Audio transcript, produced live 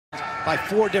by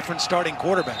 4 different starting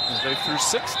quarterbacks. They threw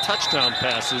 6 touchdown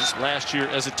passes last year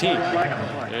as a team.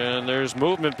 And there's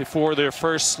movement before their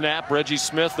first snap. Reggie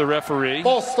Smith, the referee.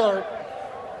 False start.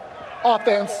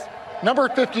 Offense, number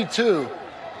 52.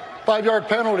 5-yard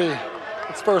penalty.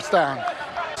 It's first down.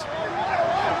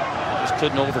 Just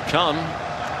couldn't overcome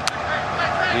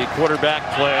the quarterback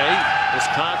play.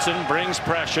 Wisconsin brings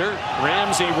pressure.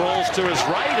 Ramsey rolls to his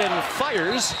right and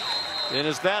fires. And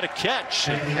is that a catch?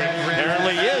 It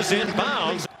apparently is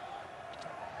inbounds.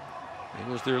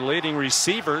 He was their leading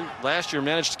receiver. Last year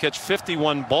managed to catch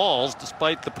 51 balls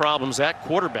despite the problems at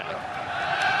quarterback.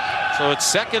 So it's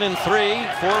 2nd and 3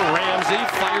 for Ramsey.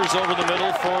 Fires over the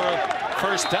middle for a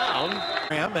first down.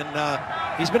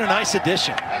 And he's been a nice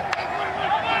addition.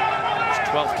 His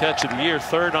 12th catch of the year,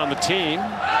 3rd on the team.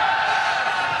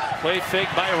 Play fake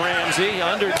by Ramsey.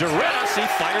 Under duress, he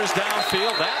fires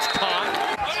downfield. That's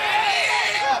caught.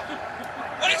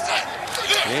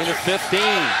 Gain of 15.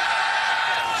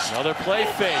 Another play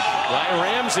fake by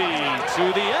Ramsey.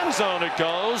 To the end zone it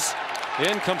goes.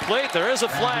 Incomplete. There is a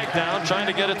flag down. Trying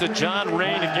to get it to John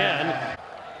Rain again.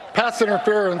 Pass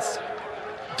interference.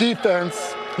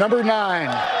 Defense, number 9.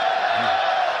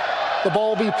 The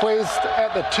ball will be placed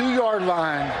at the 2-yard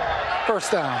line.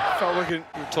 First down. We're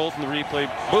told from the replay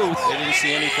booth they didn't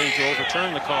see anything to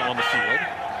overturn the call on the field.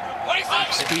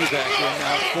 Spivak going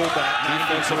out, fullback.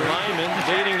 Defensive lineman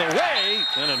leading the way.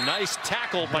 And a nice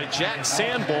tackle by Jack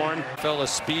Sanborn. Fella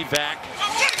Spivak,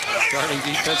 starting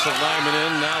defensive lineman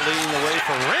in, now leading the way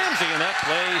for Ramsey. And that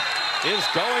play is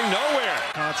going nowhere.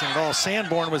 Constant ball.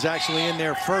 Sanborn was actually in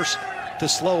there first to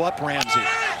slow up Ramsey.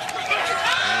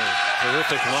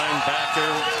 Terrific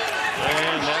linebacker.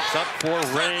 And that's up for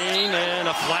Rain. And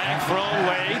a flag thrown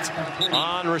late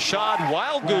on Rashad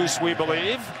Wildgoose, we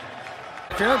believe.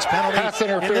 Interference penalty Pass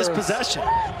interference. in this possession.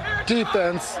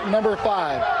 Defense, number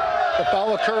 5. The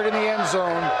foul occurred in the end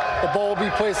zone. The ball will be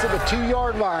placed at the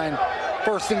 2-yard line.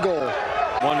 First and goal.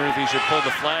 Wonder if he should pull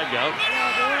the flag out.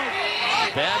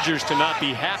 The Badgers to not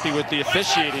be happy with the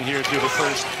officiating here through the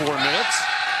first 4 minutes.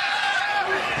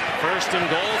 First and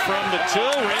goal from the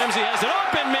 2. Ramsey has an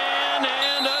open man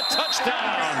and a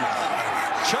touchdown.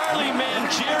 Charlie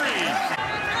Mangieri.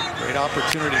 Great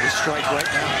opportunity to strike right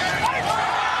now.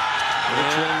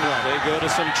 They go to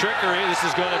some trickery. This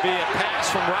is going to be a pass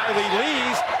from Riley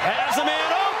Lees. Has a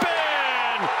man open!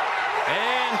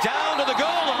 And down to the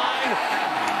goal line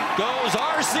goes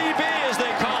RCB, as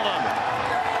they call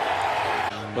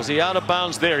him. Was he out of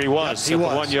bounds there? He was. Yes, he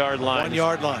was. The 1-yard line.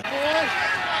 1-yard line.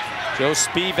 Joe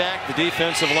Spivak, the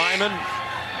defensive lineman,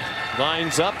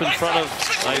 lines up in front of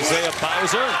Isaiah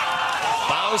Bowser.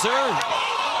 Bowser.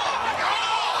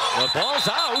 The ball's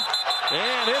out.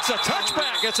 And it's a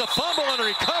touchback. It's a fumble and a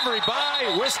recovery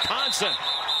by Wisconsin.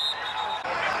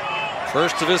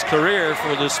 First of his career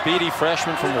for the speedy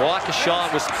freshman from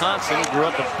Waukesha, Wisconsin. Grew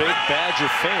up a big Badger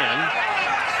fan.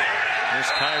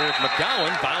 Here's Kyrick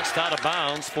McGowan, bounced out of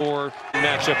bounds for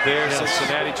matchup there. Yes.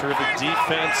 Cincinnati, terrific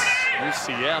defense.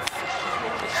 UCF,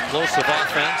 explosive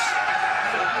offense.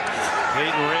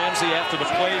 Peyton Ramsey, after the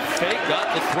play fake,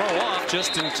 got the throw off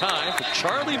just in time for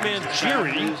Charlie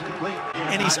Mangieri.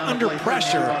 And he's under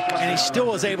pressure, and he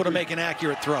still is able to make an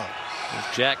accurate throw.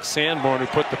 There's Jack Sanborn who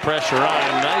put the pressure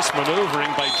on. Nice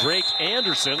maneuvering by Drake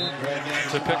Anderson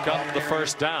to pick up the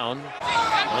first down.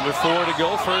 Under 4 to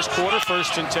go, first quarter,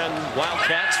 1st and 10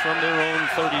 Wildcats from their own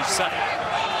 37.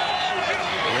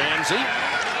 Ramsey,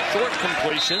 short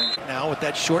completion. Now with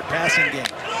that short passing game.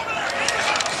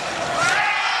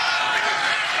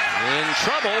 In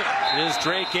trouble is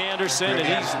Drake Anderson, and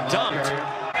he's dumped.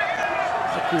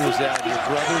 How cool is that? Your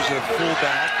brother's a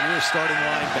fullback, you're a starting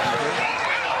linebacker.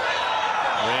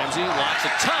 Ramsey, lots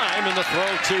of time, and the throw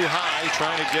too high,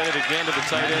 trying to get it again to the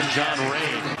tight end, John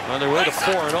Rain. On their way to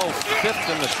 4-0, 5th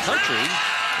in the country,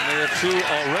 and they have 2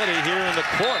 already here in the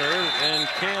quarter, and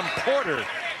Cam Porter.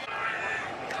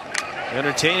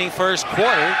 Entertaining first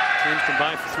quarter. Teams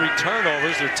combined for 3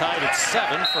 turnovers. They're tied at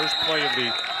 7. First play of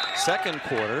the second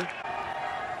quarter.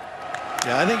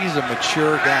 Yeah, I think he's a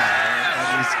mature guy,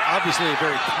 and he's obviously a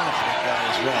very confident guy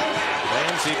as well.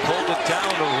 Ramsey pulled it down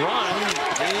to run.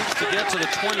 Needs to get to the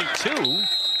 22.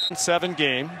 7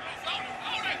 game.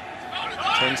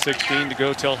 10-16 to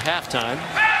go till halftime.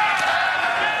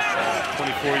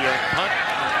 24-yard punt.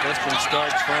 Northwestern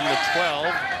starts from the 12.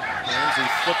 Ramsey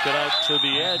flipped it out to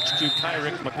the edge to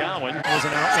Kyrick McGowan. Was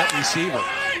an outlet receiver.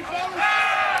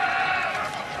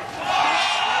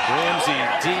 Ramsey,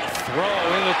 deep throw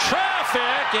in the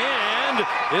traffic, and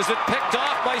is it picked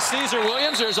off by Caesar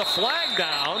Williams? There's a flag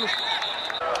down.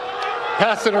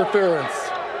 Pass interference.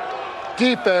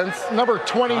 Defense, number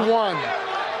 21.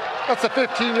 That's a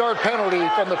 15-yard penalty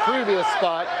from the previous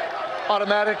spot.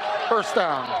 Automatic first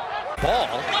down. Ball.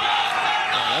 Oh,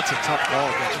 that's a tough ball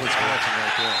against Wisconsin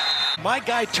right there. My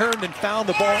guy turned and found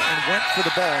the ball and went for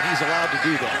the ball, and he's allowed to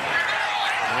do that.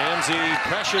 Ramsey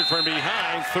pressured from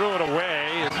behind, threw it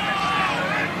away.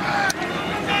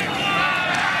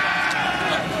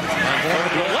 On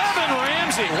 11,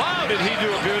 Ramsey. Wow, did he do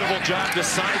a beautiful job to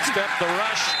sidestep the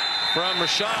rush from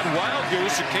Rashad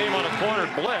Wildgoose, who came on a corner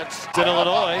blitz. In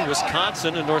Illinois,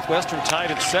 Wisconsin, and Northwestern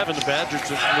tied at 7. The Badgers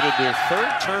have committed their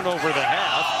 3rd turnover of the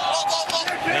half.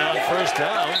 And on first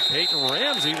down, Peyton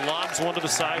Ramsey lobs one to the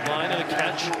sideline and a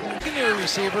catch. Secondary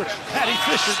receiver, Patty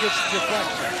Fisher gets the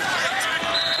deflection.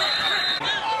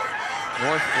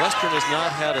 Northwestern has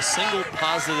not had a single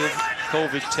positive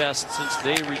COVID test since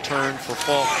they returned for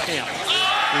fall camp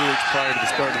 3 weeks prior to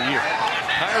the start of the year.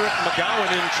 Gerak McGowan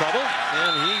in trouble,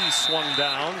 and he swung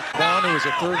down. Brown, who was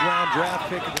a 3rd-round draft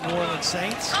pick of the New Orleans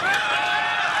Saints.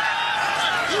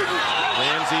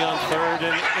 Ramsey on 3rd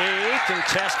and 8,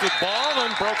 contested ball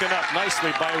and broken up nicely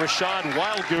by Rashad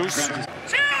Wildgoose.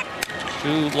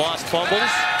 2 lost fumbles,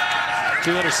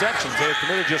 2 interceptions. They have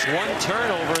committed just 1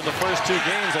 turnover in the first 2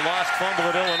 games, a lost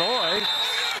fumble at Illinois.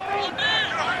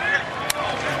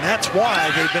 And that's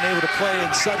why they've been able to play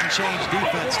in sudden change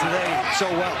defense today so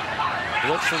well.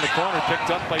 Blitz from the corner,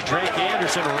 picked up by Drake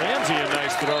Anderson. Ramsey, a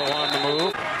nice throw on the move.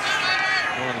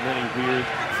 One of the many weird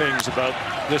things about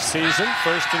this season.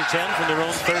 1st and 10 from their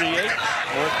own 38.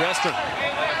 Northwestern.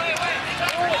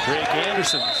 Drake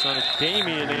Anderson, son of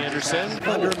Damian Anderson.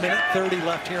 Under a minute 30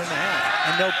 left here in the half.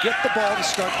 And they'll get the ball to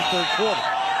start the 3rd quarter.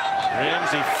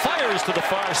 Ramsey fires to the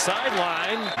far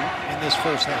sideline. In this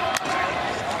first half.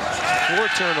 4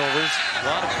 turnovers. A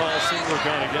lot of calls seem to have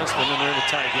gone against them, and they're in a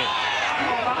tie game.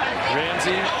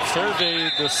 Ramsey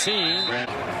surveyed the scene.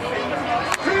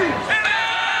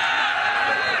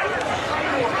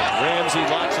 Ramsey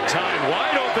lots of time.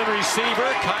 Wide open receiver,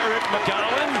 Gerak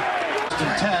McGowan.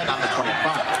 10 on the 25.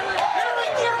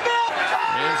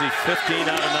 Ramsey 15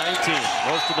 out of 19.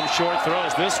 Most of them short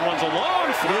throws. This one's a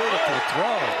long throw.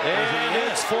 And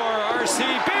it's for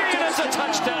RCB, and it's a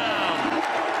touchdown.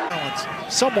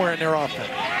 Somewhere in their offense.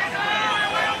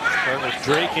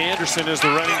 Drake Anderson is the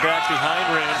running back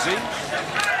behind Ramsey.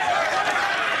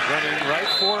 Running right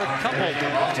for a couple,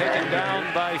 taken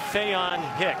down by Fayon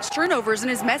Hicks. Turnovers, and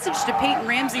his message to Peyton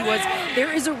Ramsey was,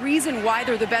 there is a reason why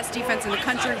they're the best defense in the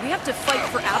country. We have to fight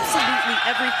for absolutely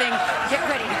everything. Get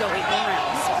ready to go 8 more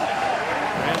rounds.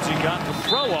 Ramsey got the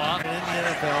throw off. In the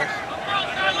NFL.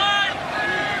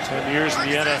 10 years in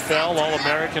the NFL,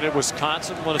 All-American at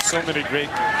Wisconsin, one of so many great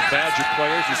Badger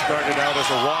players. He started out as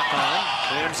a walk-on.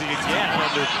 Ramsey again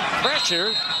under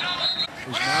pressure.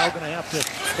 Who's now going to have to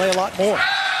play a lot more.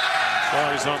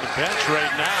 Well, he's on the bench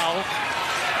right now.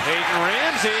 Peyton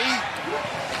Ramsey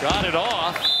got it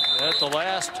off at the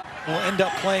last. Will end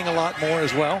up playing a lot more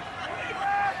as well.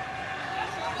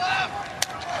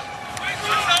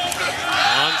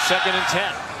 On 2nd and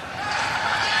 10.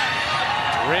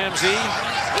 Ramsey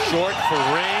short for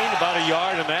rain, about a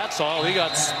yard, and that's all. He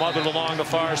got smothered along the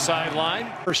far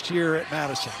sideline. First year at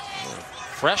Madison.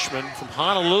 Freshman from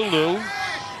Honolulu.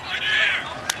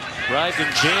 Arrived in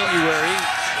January.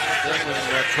 Then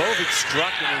when COVID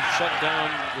struck and they shut down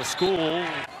the school,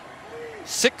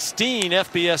 16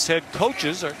 FBS head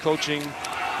coaches are coaching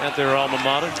at their alma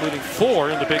mater, including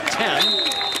 4 in the Big Ten.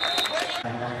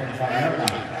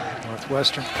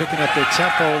 Northwestern picking up their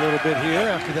tempo a little bit here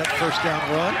after that first down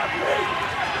run.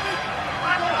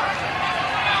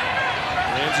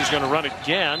 Ramsey's going to run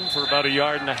again for about a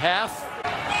yard and a half.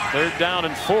 3rd down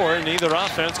and 4. Neither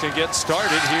offense can get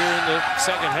started here in the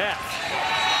second half.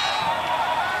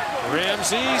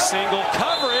 Ramsey, single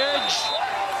coverage.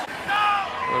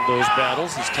 One of those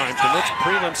battles as time permits.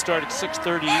 Prelim start at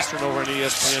 6:30 Eastern over on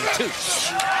ESPN2.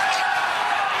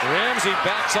 Ramsey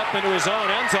backs up into his own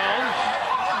end zone.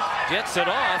 Gets it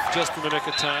off just in the nick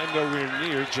of time. Nowhere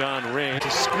near John Rain.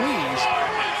 To squeeze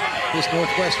this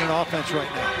Northwestern offense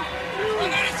right now.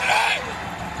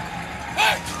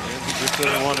 Ramsey just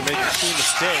didn't want to make a key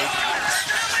mistake.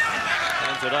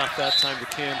 Hands it off that time to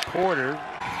Cam Porter.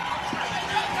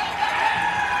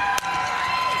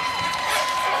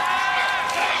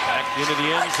 Into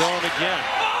the end zone again.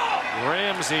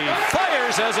 Ramsey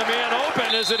fires as a man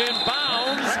open. Is it in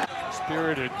bounds?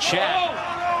 Spirited chat.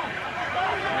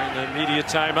 And the media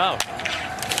timeout.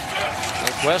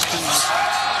 Northwestern's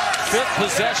 5th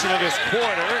possession of this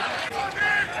quarter.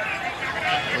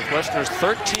 Northwestern's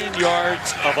 13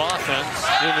 yards of offense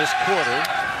in this quarter.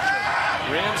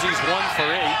 Ramsey's 1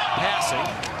 for 8 passing.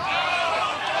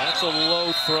 That's a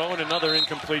low throw and another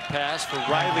incomplete pass for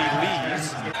Riley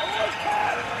Lees.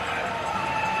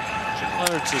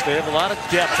 Leonard says they have a lot of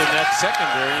depth in that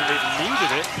secondary, and they've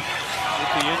needed it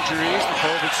with the injuries, the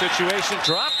COVID situation.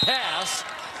 Drop pass.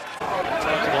 Talked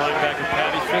to the linebacker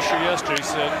Patty Fisher yesterday. He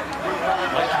said,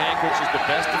 Mike Hankwich is the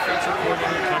best defensive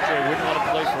coordinator in the country. I wouldn't want to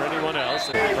play for anyone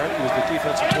else. And he was the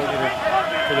defensive coordinator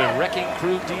for the Wrecking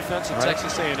Crew defense at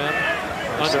Texas A&M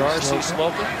under R.C.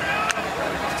 Slocum.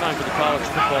 It's time for the College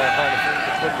Football Hall of Fame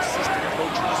to put assistant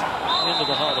coaches into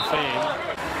the Hall of Fame.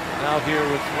 Now here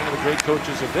with one of the great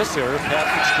coaches of this era, Pat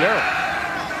Fitzgerald.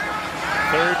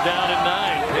 3rd down and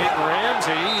 9. Peyton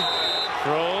Ramsey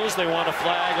throws. They want a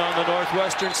flag on the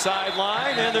Northwestern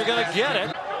sideline, and they're going to get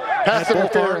it. Pass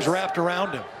interference wrapped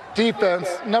around him. Defense,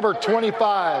 number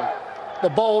 25. The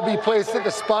ball will be placed at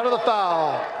the spot of the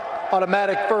foul.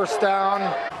 Automatic first down.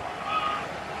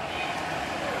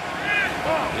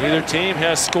 Neither team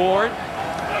has scored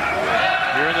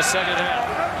here in the second half.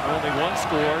 Only one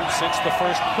score since the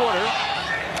first quarter.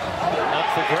 Up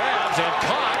for grabs and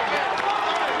caught.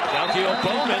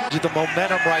 Bowman. The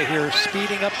momentum right here,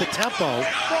 speeding up the tempo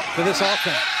for this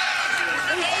offense.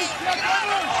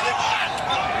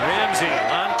 Ramsey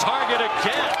on target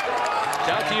again.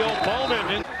 Dalkio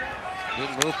Bowman.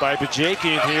 Good move by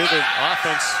Bajakian here. The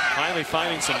offense finally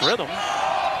finding some rhythm.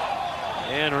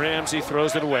 And Ramsey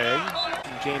throws it away.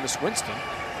 And Jameis Winston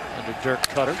under Dirk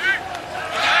Cutter.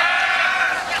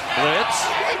 Blitz.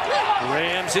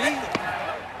 Ramsey.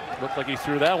 Looked like he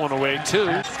threw that one away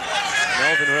too.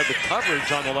 Melvin read the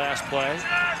coverage on the last play.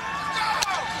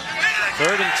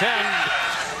 3rd and 10.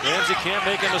 Ramsey can't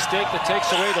make a mistake that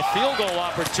takes away the field goal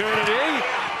opportunity.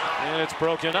 And it's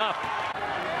broken up.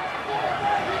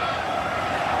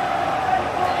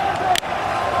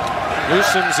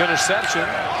 Newsom's interception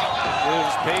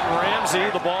gives Peyton Ramsey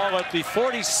the ball at the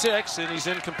 46, and he's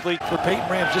incomplete. For Peyton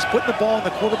Ramsey, just putting the ball in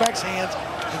the quarterback's hands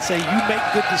and say, you make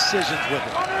good decisions with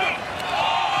it.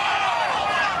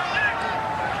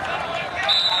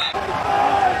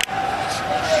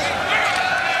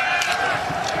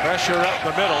 Pressure up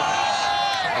the middle.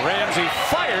 Ramsey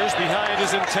fires behind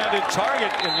his intended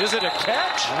target. And is it a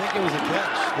catch? I think it was a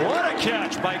catch. What a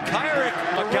catch by Kyrick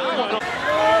McGowan.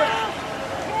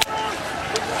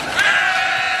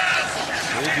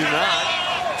 They do not.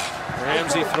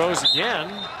 Ramsey throws again.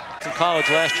 In college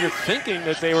last year thinking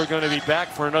that they were going to be back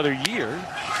for another year.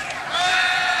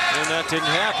 And that didn't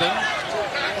happen.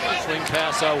 Swing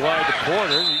pass out wide to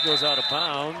Porter. He goes out of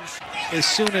bounds. As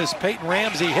soon as Peyton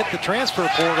Ramsey hit the transfer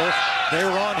portal, they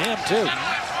were on him too.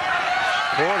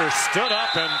 Porter stood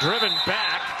up and driven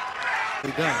back.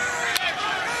 They're done.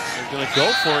 They're going to go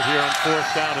for it here on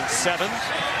 4th down and 7.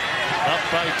 Up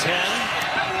by 10.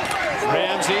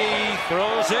 Ramsey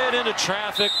throws it into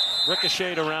traffic.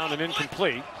 Ricocheted around and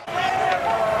incomplete.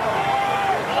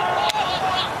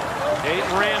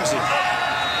 Peyton Ramsey.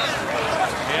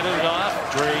 Handed it off.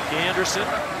 Drake Anderson.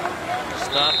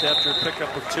 Stopped after a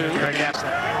pickup of 2.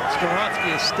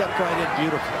 Skoronski has stepped right in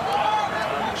beautifully.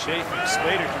 Chafin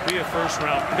Slater could be a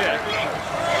first-round pick.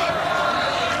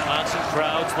 Johnson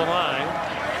crowds the line.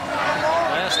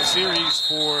 Last series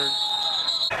for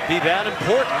be that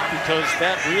important because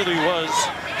that really was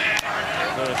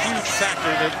the huge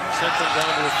factor that sent them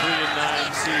down to a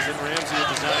 3-9 season. Ramsey a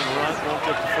design run, won't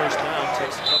get the first down,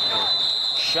 takes a couple of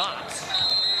shots.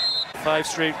 5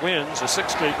 straight wins, or 6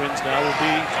 straight wins now, will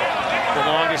be the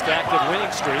longest active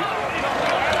winning streak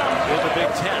in the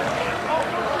Big Ten.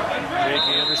 Drake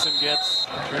Anderson gets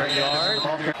a yard.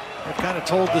 They've kind of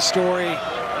told the story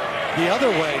the other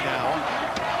way now,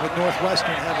 with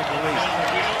Northwestern having the lead.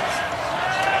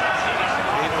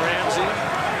 Peyton Ramsey.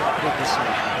 Good to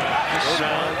see.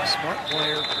 Smart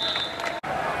player.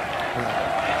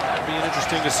 It'll be an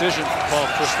interesting decision for Paul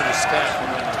Chris and his staff when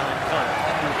that time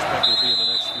comes.